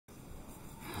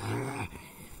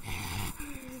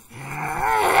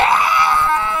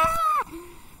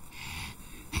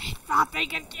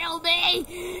can kill me!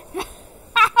 No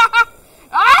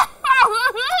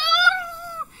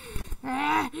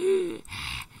matter.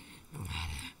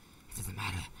 It doesn't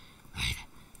matter. Right?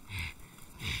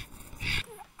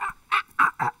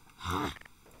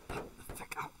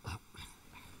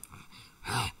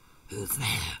 Huh? Who's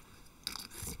there?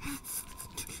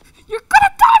 You're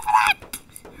gonna die for that!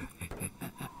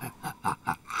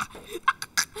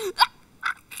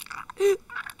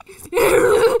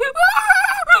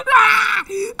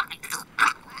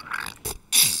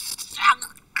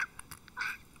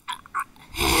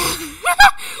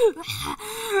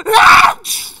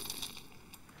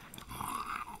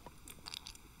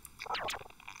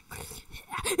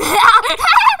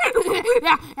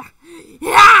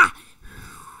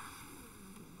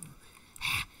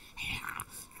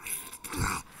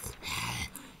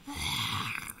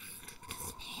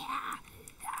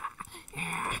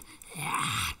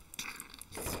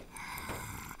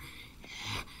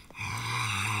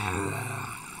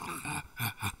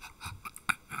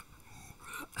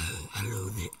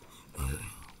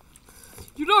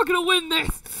 You're not gonna win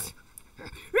this!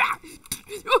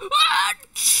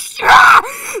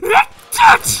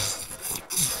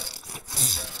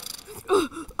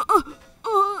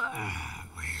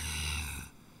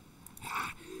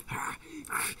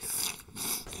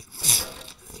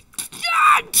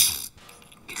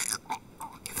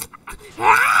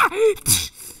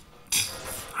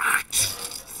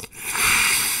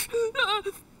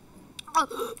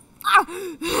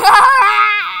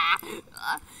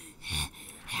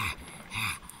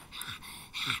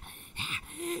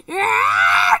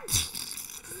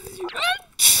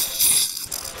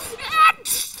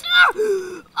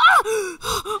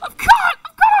 I'm caught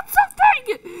on something!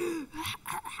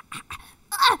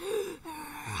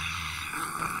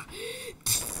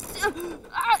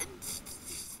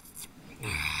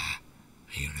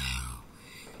 You know,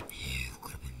 you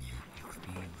could have been there. You could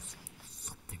have used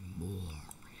something more.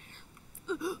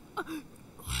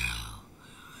 Well.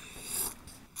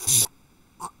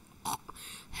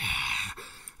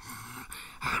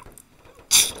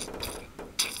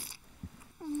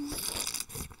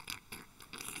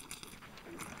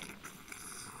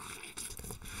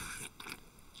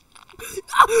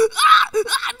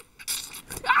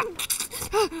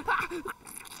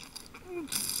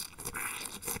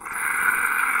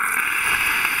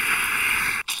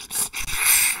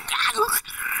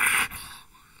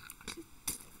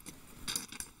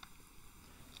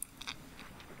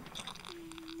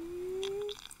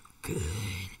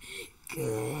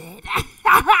 Good.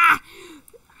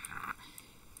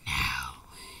 Now,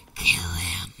 kill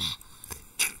him.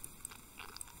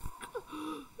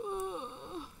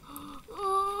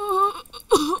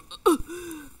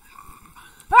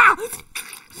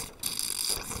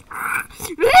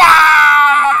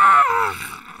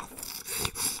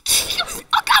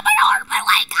 Oh God, my arm, my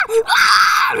leg!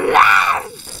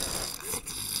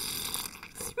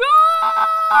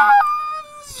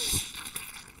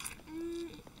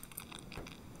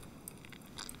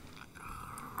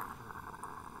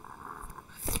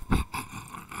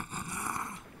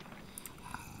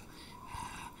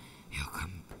 He'll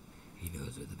come. He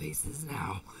knows where the base is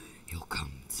now. He'll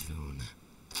come soon.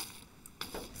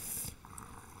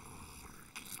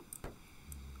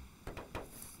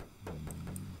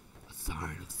 A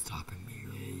sign of stopping me,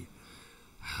 eh?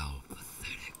 How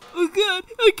pathetic. Oh God,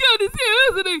 it's here,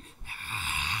 isn't it?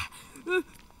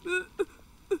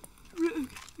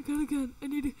 I got a gun. I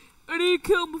need to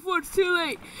kill him before it's too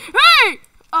late. Hey!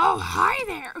 Oh, hi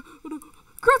there.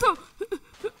 Crystal,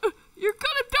 you're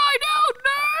gonna die now,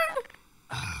 nerd!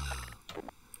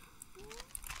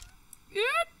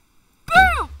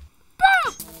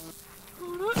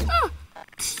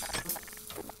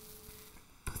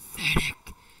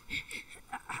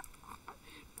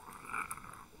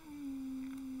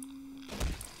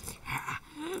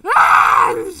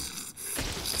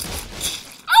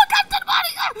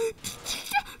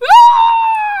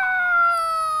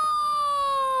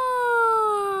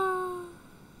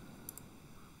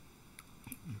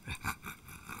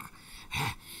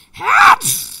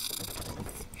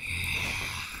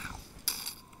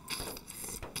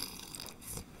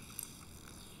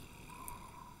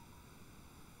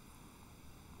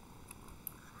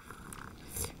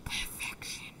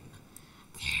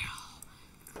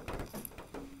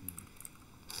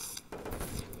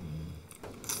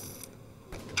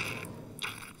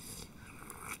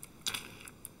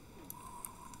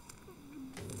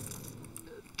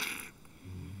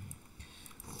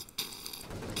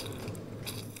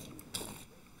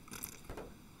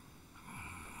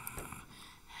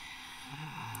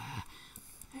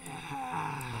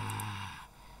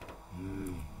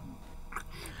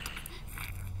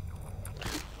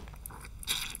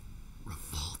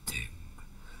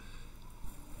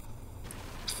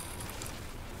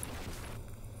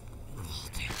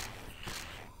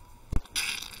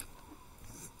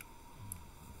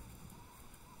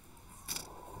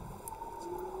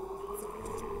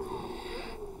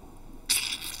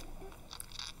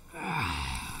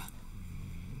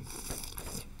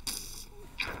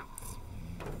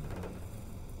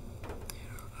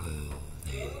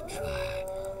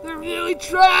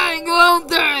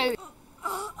 something!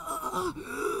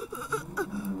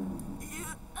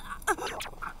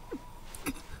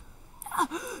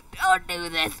 Don't do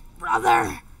this,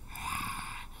 brother!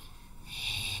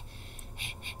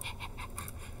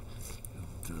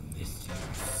 You've done this to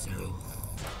yourself.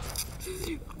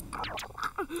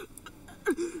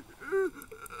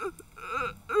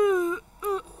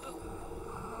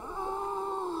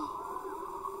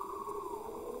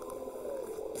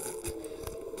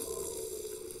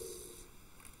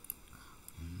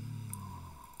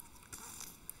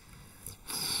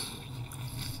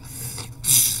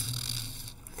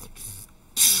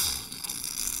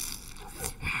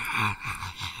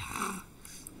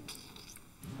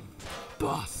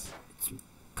 Boss, it's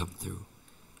come through.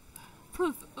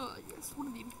 Perfect. Yes, one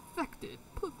of the infected.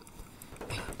 Perfect.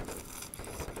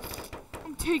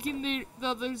 I'm taking the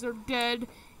others are dead.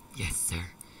 Yes, sir.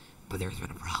 But there's been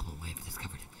a problem we've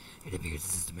discovered. It appears the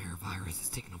system error virus has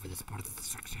taken over this part of the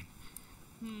section.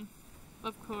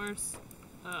 Of course.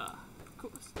 Of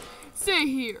course. Stay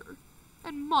here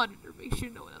and monitor. Make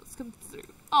sure no one else comes through.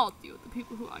 I'll deal with the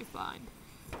people who I find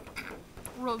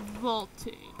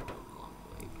revolting.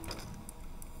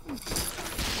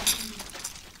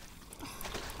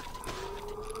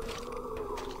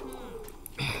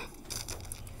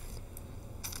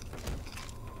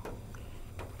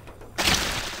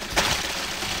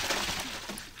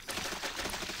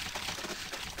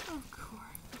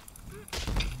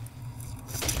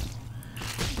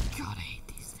 God, I hate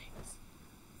these things.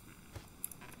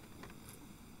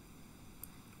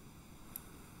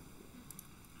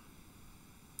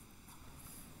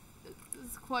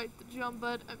 This is quite the jump,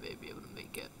 but I may be able to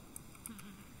make it.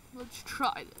 Let's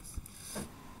try this.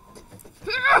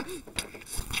 Good.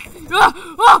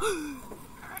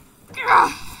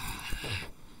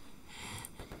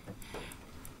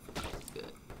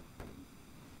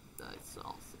 I saw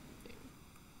something.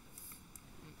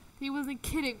 He wasn't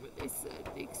kidding when they said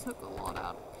they took a lot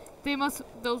out. They must,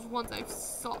 those ones I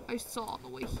saw on the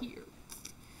way here.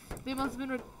 They must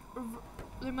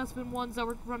have been ones that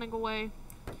were running away.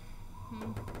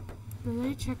 Did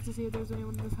they check to see if there's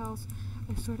anyone in this house?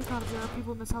 I swear to God, if there are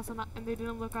people in this house and they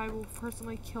didn't look, I will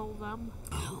personally kill them.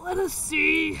 Let us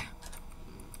see.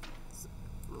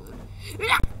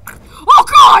 Oh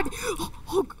God!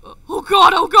 Oh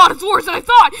God! Oh God! It's worse than I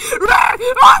thought.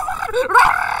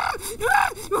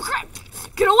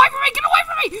 Get away from me! Get away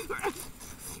from me!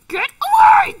 Get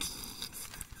away!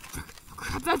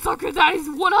 Crap! That's not good. That is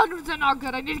 100% not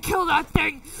good. I need to kill that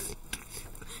thing.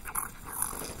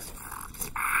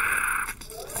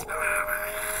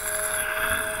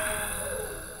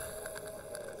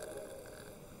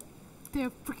 They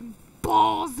have freaking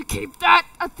balls to keep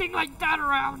a thing like that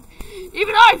around.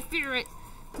 Even I fear it.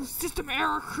 Those system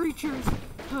error creatures.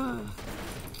 I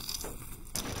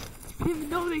didn't even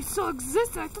know they still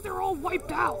existed. I thought they were all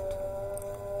wiped out.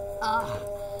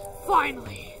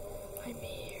 Finally, I'm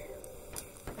here.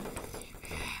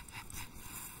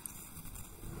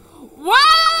 Well.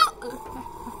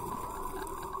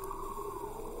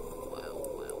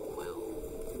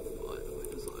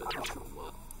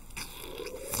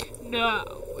 Now,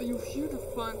 are you here to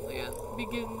finally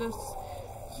begin this?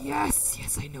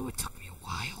 Yes, I know it took me a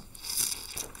while.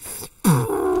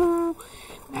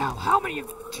 Now, how many of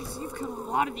you've killed a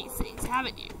lot of these things,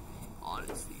 haven't you?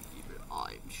 Honestly, even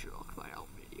I'm shocked by how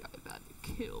many I've had to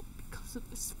kill because of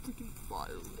this freaking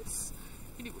virus.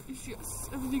 Anyways, yes,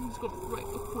 everything's going right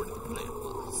according to plan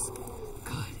was.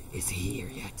 Good. Is he here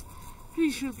yet?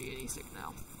 He should be any second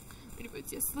now.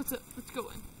 Anyways, yes, let's go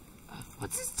in.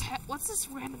 What's this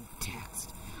random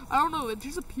text? I don't know, it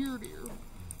just appeared here.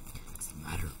 What's the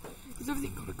matter? Is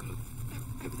everything gonna go?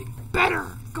 Everything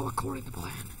better go according to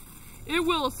plan. It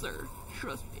will, sir.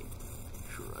 Trust me.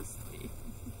 Trust me.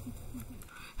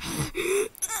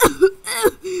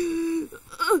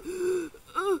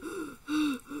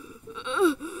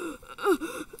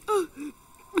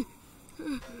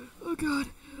 Oh God.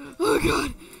 Oh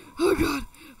God. Oh God.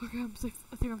 Okay, I'm safe.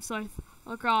 I think I'm safe.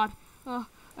 Oh God.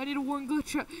 I need to warn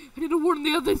Glitcha. I need to warn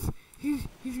the others. He's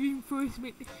being forced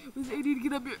me. I need to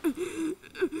get up here.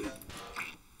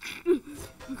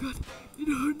 Oh God. I need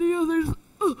to warn the others.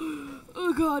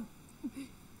 Oh God.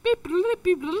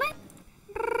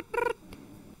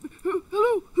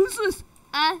 Hello, who's this?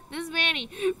 This is Vanny.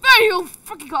 Vanny, oh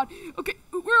fucking God. Okay,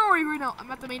 where are you right now?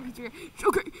 I'm at the main feature here.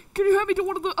 Okay, can you hand me to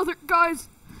one of the other guys?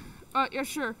 Yeah,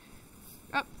 sure.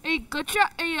 Hey, Glitcha.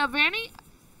 Hey, Vanny.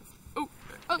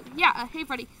 Oh, yeah, hey,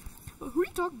 Freddy. Who are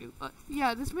you talking to?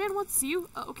 Yeah, this man wants to see you.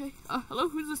 Okay. Hello,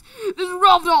 who's this? This is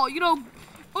Ralph Doll, you know.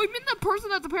 Oh, you mean the person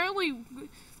that's apparently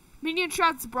Minion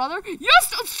Shot's brother? Yes,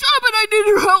 shut up and I need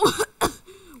your help.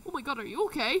 Oh my my god, are you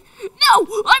okay? No!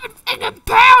 I'm in pain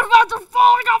after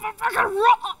falling off a freaking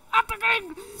rock after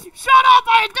getting shot off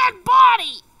by a dead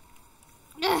body!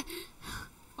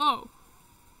 Oh.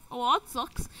 Oh, well, that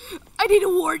sucks. I need to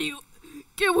warn you.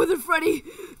 Get with it, Freddy.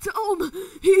 Tell him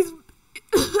he's...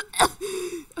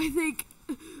 I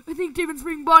think Demon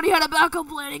Spring Bonnie had a backup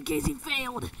plan in case he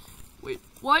failed. Wait,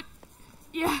 what?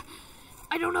 Yeah,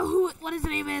 I don't know what his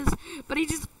name is, but he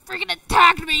just freaking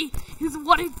attacked me. He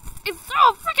threw a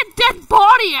freaking dead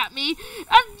body at me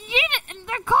and yeeted, and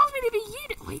that caused me to be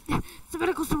yeeted. Wait, it's the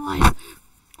medical supplies.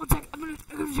 One sec, I'm gonna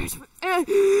transfer.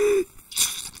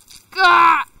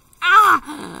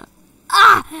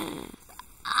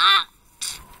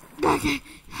 Okay.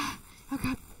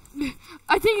 Okay.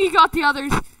 I think he got the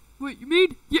others. Wait, you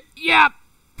mean? Yeah.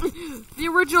 The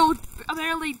original,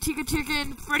 apparently, Chica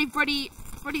Chicken, Freddy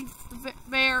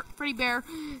Bear.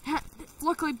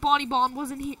 Luckily, Bonnie Bunny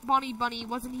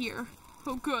wasn't here.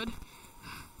 Oh, good.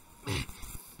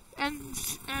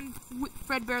 And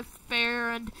Fred Bear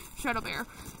and Shadow Bear.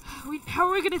 How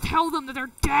are we gonna tell them that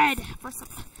they're dead?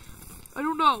 I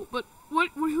don't know, but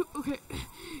okay.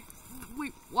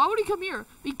 Wait, why would he come here?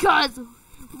 Because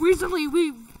recently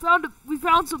we found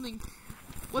something.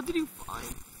 What did you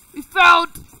find? We found.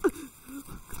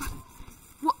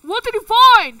 What did you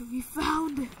find? We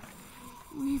found.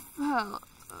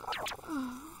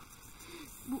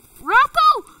 Rap